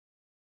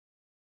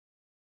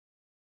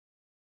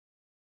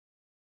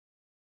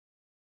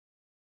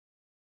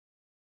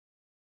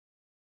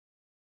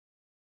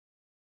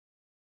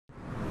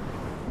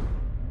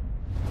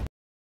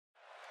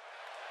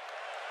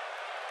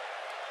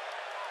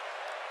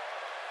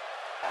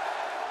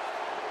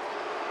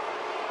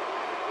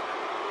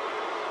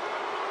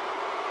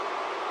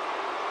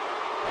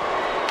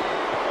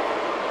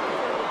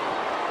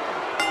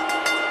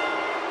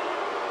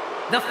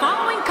The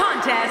following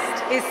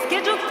contest is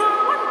scheduled for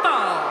one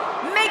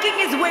fall. Making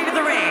his way to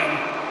the ring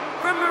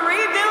from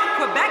Marieville,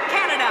 Quebec,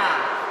 Canada,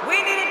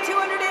 weighing in at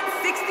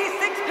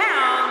 266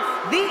 pounds,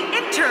 the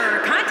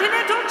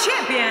Intercontinental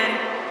Champion,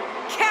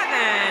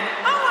 Kevin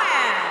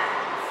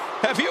Owens.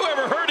 Have you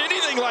ever heard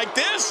anything like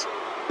this?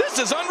 This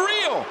is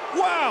unreal.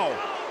 Wow.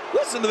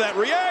 Listen to that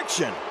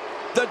reaction.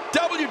 The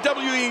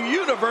WWE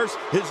Universe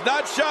is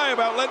not shy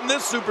about letting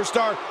this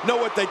superstar know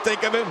what they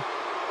think of him.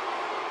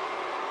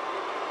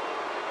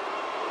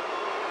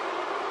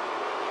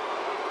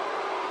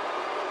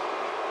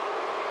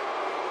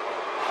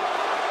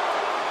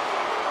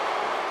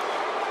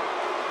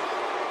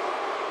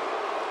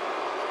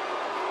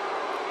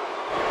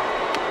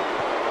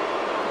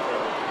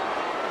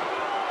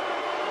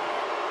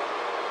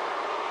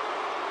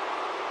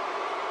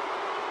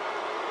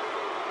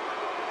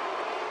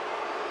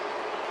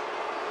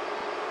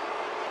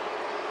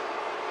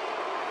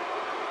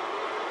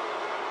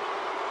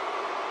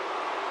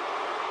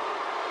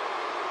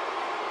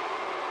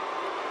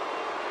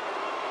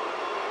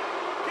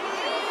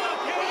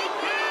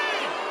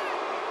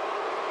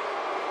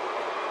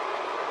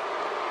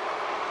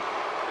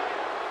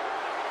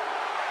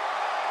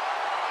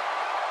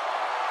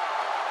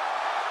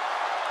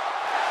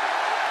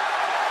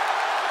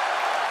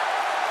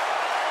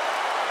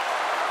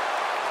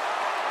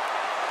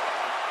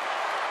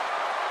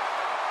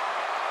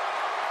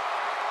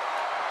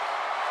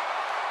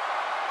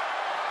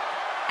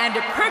 And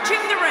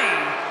approaching the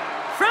ring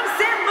from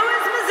St.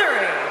 Louis,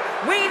 Missouri,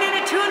 weighing in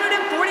at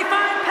 245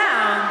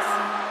 pounds,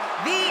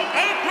 the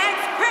Apex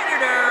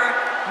Predator,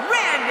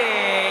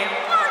 Randy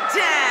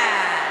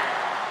Orton.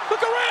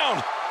 Look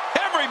around.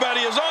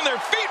 Everybody is on their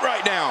feet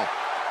right now.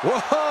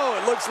 Whoa,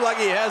 it looks like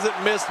he hasn't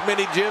missed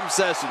many gym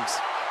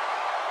sessions.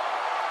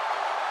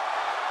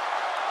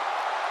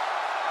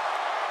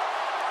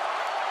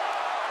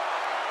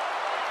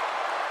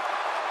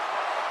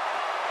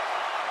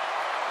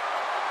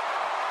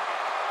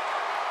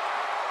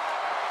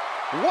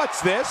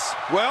 What's this?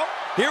 Well,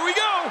 here we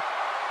go.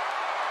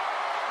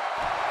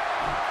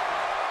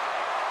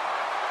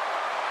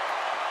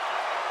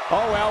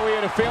 Oh, well, we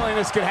had a feeling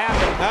this could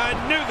happen. I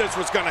knew this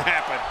was going to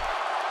happen.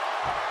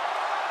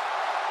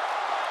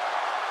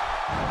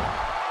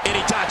 And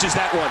he dodges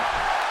that one.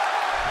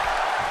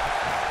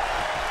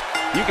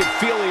 You can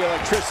feel the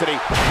electricity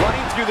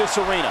running through this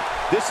arena.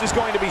 This is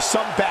going to be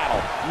some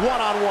battle,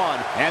 one-on-one.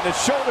 And the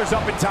shoulder's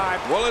up in time.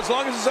 Well, as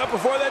long as it's up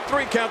before that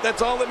 3 count,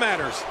 that's all that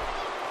matters.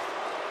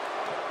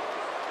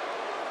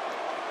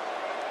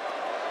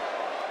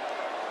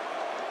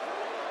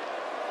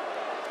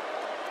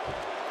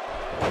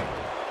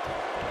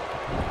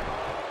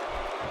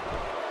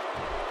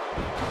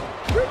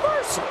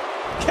 Reversal.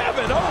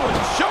 Kevin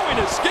Owens showing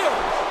his skills.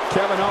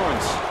 Kevin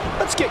Owens,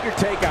 Let's get your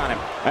take on him.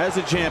 As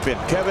a champion,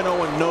 Kevin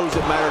Owens knows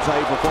it matters how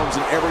he performs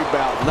in every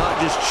bout, not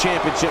just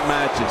championship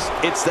matches.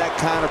 It's that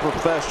kind of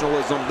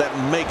professionalism that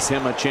makes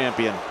him a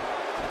champion.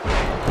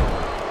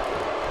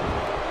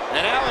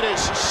 And now it is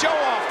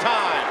show-off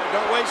time.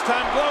 Don't waste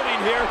time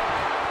gloating here.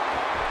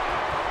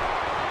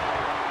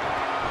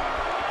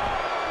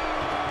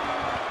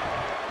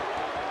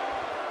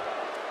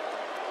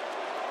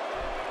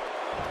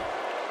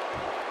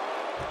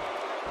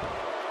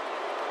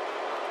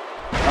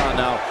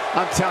 no.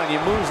 I'm telling you,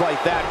 moves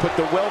like that put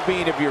the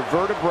well-being of your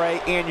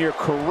vertebrae and your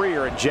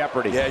career in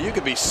jeopardy. Yeah, you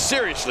could be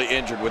seriously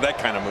injured with that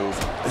kind of move.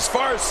 As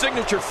far as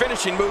signature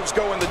finishing moves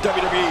go in the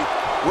WWE,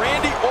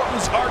 Randy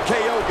Orton's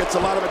RKO gets a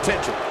lot of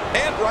attention,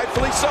 and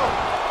rightfully so.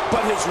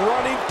 But his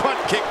running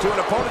punt kick to an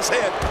opponent's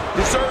head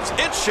deserves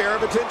its share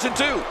of attention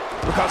too,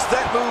 because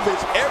that move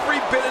is every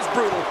bit as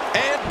brutal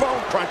and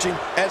bone-crunching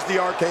as the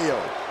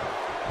RKO.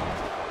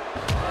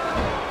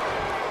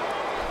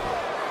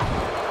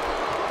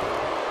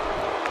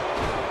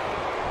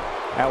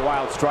 That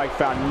wild strike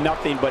found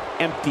nothing but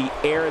empty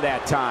air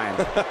that time.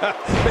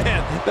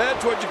 Man,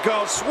 that's what you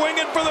call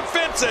swinging for the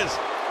fences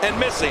and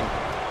missing.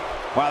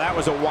 Wow, that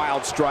was a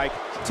wild strike.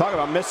 Talk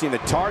about missing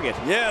the target.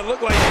 Yeah, it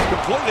looked like he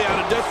was completely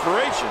out of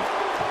desperation.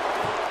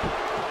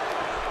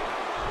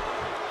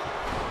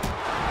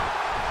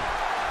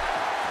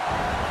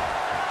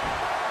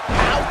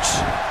 Ouch!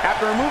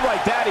 After a move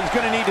like that, he's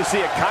going to need to see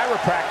a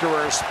chiropractor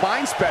or a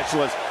spine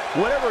specialist,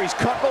 whatever he's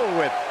comfortable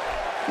with.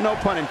 No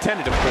pun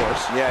intended, of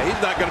course. Yeah, he's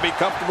not going to be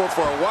comfortable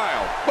for a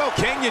while. Well,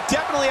 King, you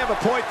definitely have a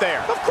point there.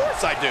 Of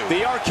course I do.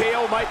 The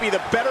RKO might be the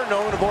better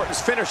known of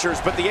Orton's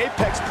finishers, but the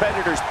Apex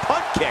Predator's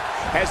punt kick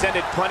has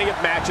ended plenty of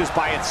matches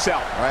by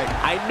itself. Right.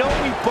 I know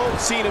we've both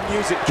seen him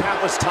use it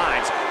countless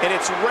times, and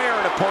it's rare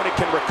an opponent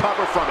can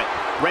recover from it.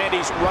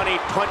 Randy's running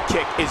punt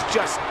kick is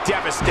just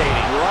devastating.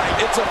 Right.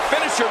 It's a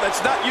finisher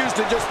that's not used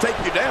to just take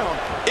you down.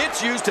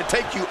 It's used to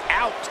take you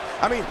out.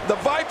 I mean, the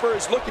Viper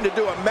is looking to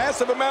do a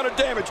massive amount of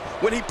damage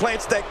when he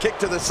plants that kick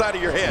to the side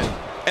of your head.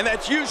 And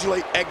that's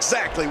usually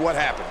exactly what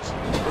happens.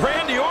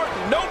 Randy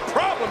Orton, no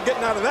problem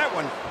getting out of that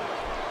one.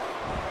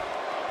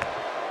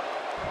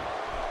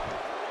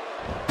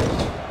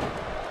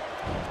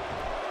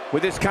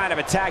 With this kind of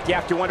attack, you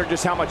have to wonder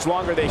just how much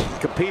longer they can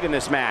compete in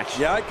this match.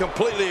 Yeah, I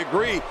completely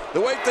agree.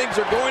 The way things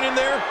are going in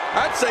there,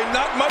 I'd say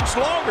not much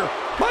longer.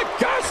 My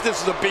gosh,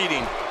 this is a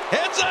beating.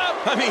 Heads up!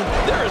 I mean,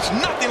 there is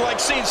nothing like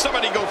seeing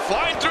somebody go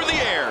flying through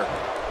the air.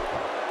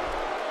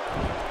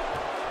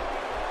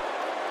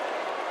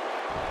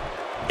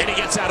 And he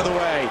gets out of the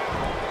way.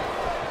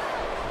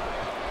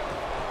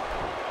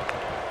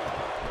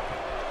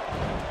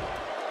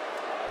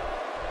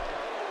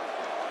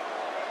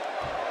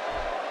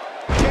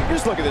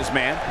 Just look at this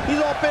man.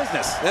 He's all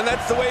business. And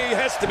that's the way he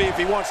has to be if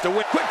he wants to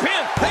win. Quick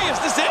pin. Hey, is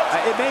this it?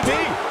 It may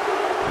be.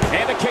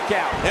 And a kick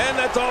out. And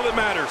that's all that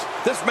matters.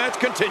 This match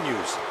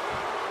continues.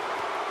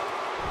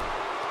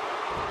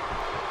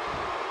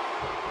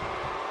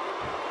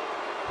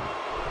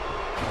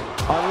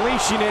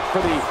 Unleashing it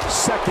for the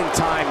second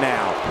time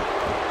now.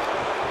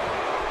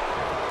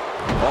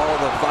 All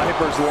the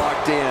Vipers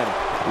locked in.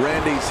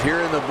 Randy's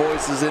hearing the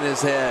voices in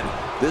his head.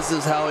 This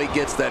is how he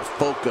gets that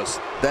focus,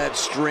 that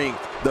strength.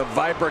 The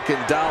Viper can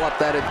dial up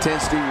that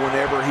intensity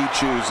whenever he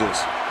chooses.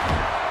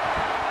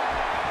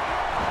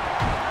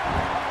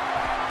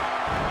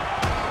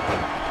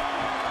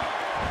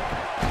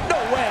 No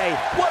way.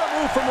 What a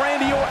move from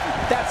Randy Orton.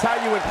 That's how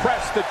you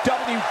impress the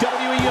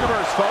WWE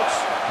Universe, folks.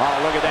 Oh,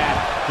 look at that.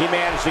 He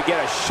managed to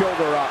get a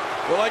shoulder up.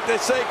 Well, like they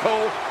say,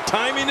 Cole,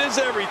 timing is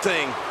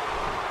everything.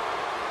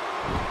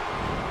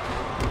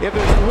 If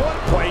there's one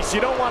place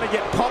you don't want to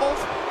get pummeled,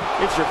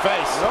 it's your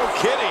face. No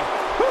kidding.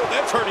 Whew,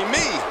 that's hurting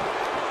me.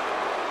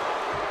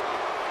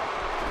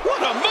 What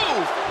a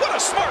move. What a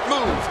smart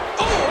move.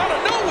 Oh, out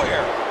of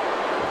nowhere.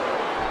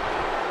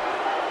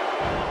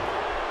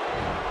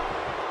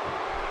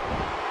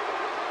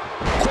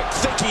 Quick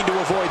thinking to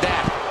avoid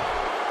that.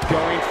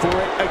 Going for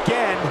it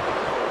again.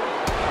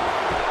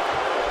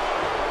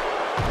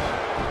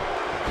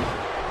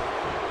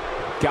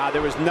 God,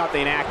 there was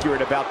nothing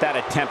accurate about that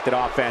attempt at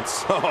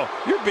offense. Oh,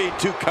 you're being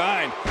too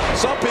kind.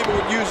 Some people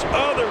would use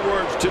other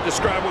words to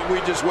describe what we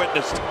just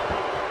witnessed.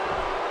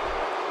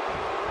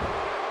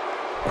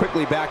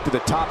 Quickly back to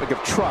the topic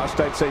of trust,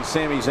 I'd say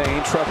Sami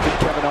Zayn trusted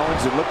Kevin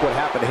Owens, and look what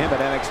happened to him at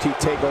NXT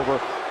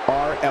TakeOver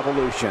Our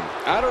Evolution.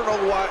 I don't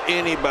know why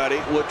anybody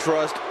would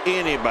trust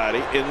anybody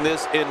in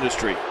this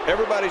industry.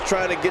 Everybody's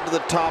trying to get to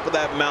the top of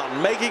that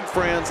mountain. Making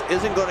friends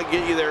isn't going to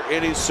get you there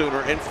any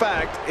sooner. In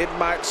fact, it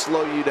might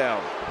slow you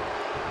down.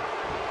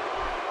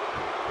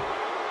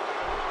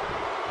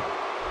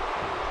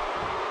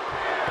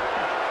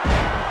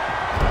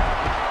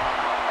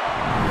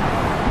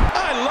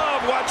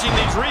 Watching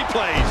these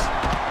replays.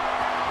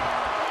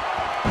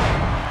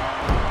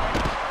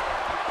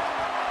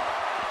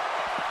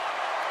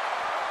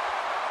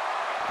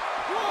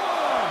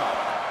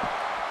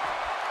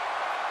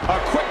 A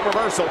quick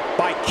reversal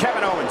by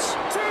Kevin Owens.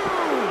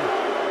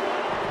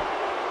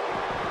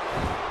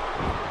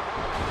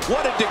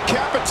 What a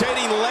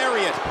decapitating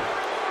lariat.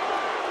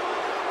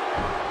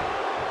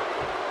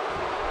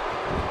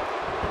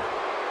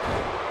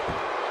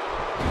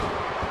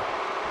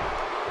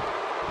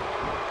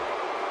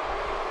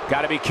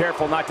 Got to be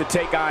careful not to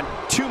take on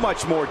too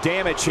much more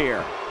damage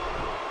here.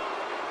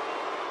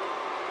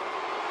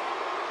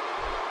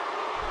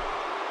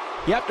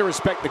 You have to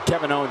respect that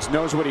Kevin Owens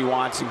knows what he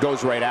wants and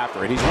goes right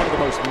after it. He's one of the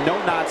most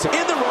no-nonsense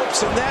In the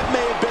ropes, and that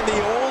may have been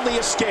the only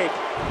escape.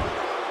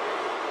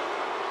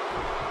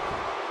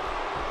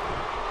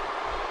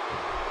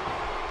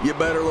 You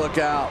better look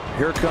out.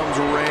 Here comes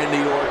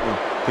Randy Orton.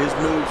 His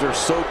moves are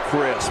so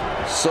crisp,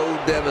 so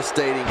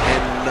devastating,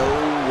 and no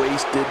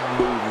wasted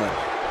movement.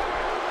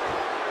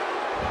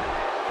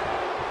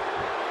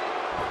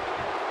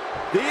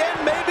 The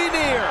end may be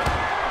near.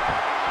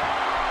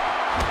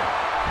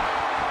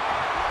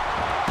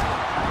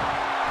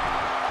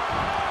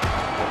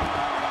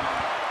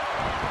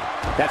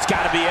 That's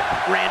got to be it.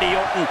 Randy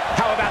Orton,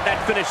 how about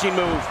that finishing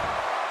move?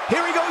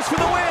 Here he goes for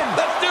the win.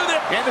 Let's do this.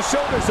 And the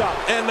shoulders up.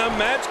 And the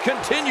match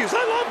continues.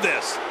 I love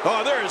this.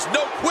 Oh, there is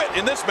no quit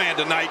in this man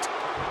tonight.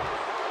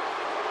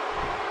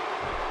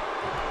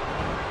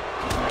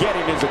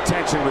 Getting his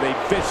attention with a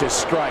vicious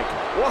strike.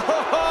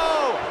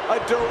 Whoa! A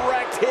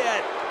direct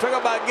hit. Talk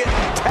about getting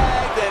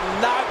tagged and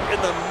knocked in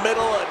the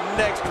middle of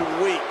next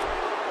week.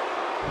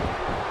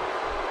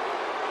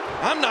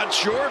 I'm not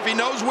sure if he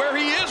knows where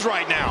he is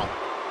right now.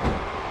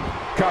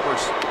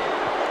 Covers.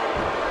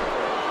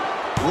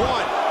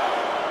 1,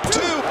 2.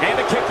 And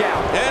a kick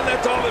out. And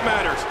that's all that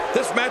matters.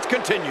 This match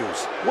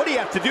continues. What do you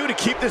have to do to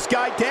keep this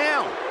guy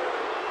down?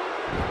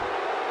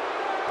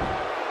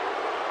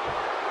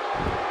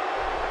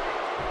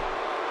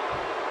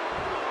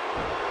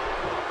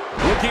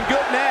 Looking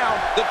good now.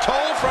 The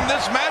toll from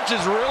this match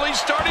is really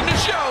starting to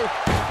show.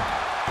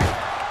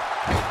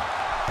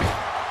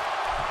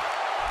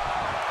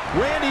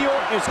 Randy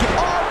Orton is getting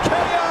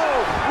RKO.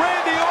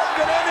 Randy Orton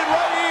gonna end it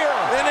right here.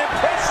 An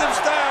impressive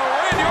style.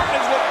 Randy Orton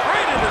has looked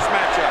great in this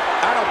matchup.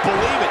 I don't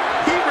believe it.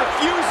 He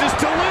refuses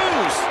to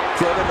lose.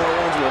 Kevin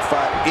Owens will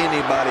fight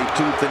anybody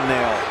tooth and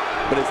nail.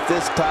 but it's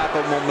this type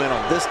of momentum,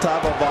 this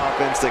type of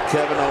offense that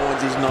Kevin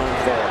Owens is known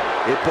for.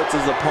 It puts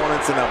his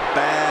opponents in a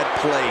bad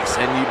place,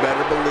 and you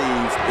better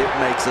believe it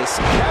makes us.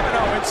 Kevin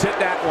Owens hit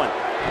that one.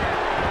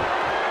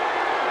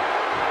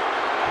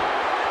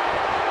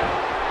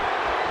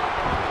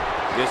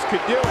 This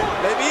could do it.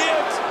 Maybe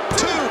it's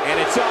 2.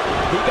 And it's up.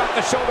 He got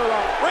the shoulder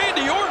up.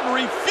 Randy Orton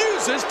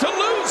refuses to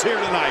lose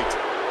here tonight.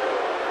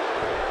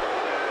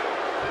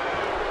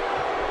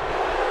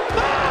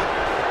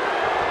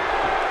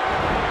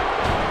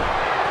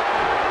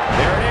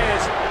 There it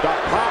is. The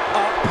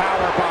pop-up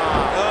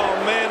powerbomb.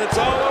 Oh, man, it's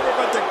all over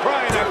but the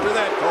crying after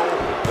that, Cole.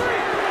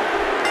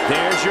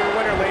 There's your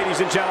winner, ladies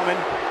and gentlemen.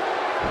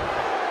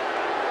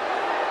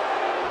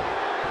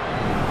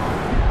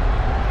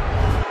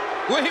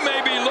 We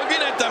may be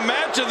looking at the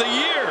match of the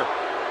year.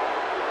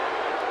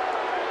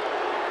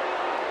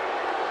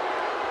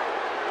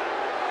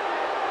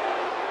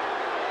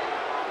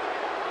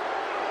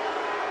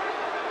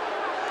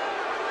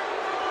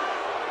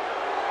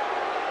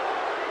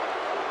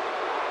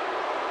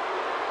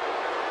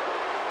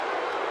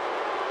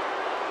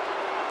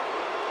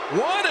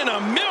 One in a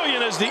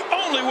million is the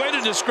only way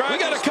to describe it. We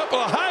got a couple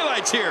of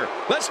highlights here.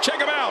 Let's check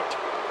them out.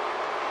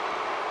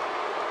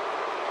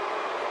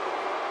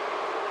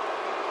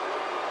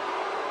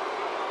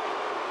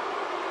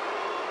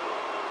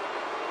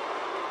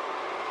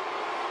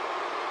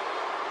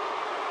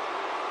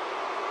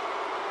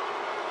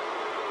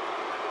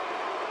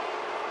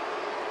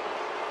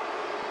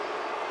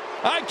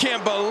 I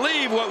can't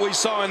believe what we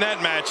saw in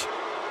that match.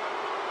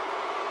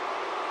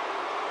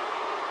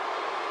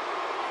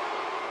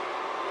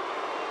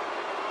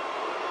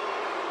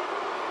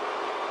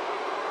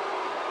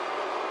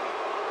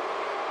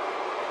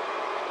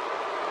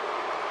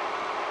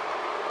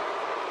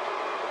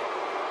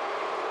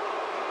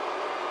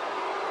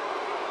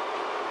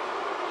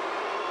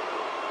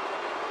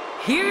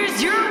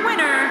 Here's your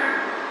winner,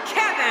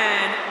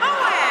 Kevin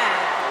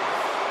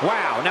Owens.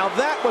 Wow, now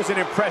that was an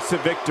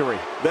impressive victory.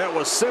 That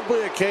was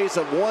simply a case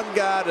of one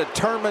guy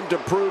determined to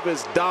prove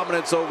his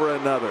dominance over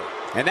another.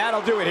 And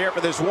that'll do it here for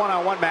this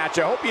one-on-one match.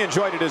 I hope you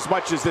enjoyed it as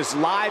much as this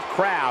live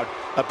crowd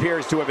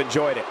appears to have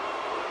enjoyed it.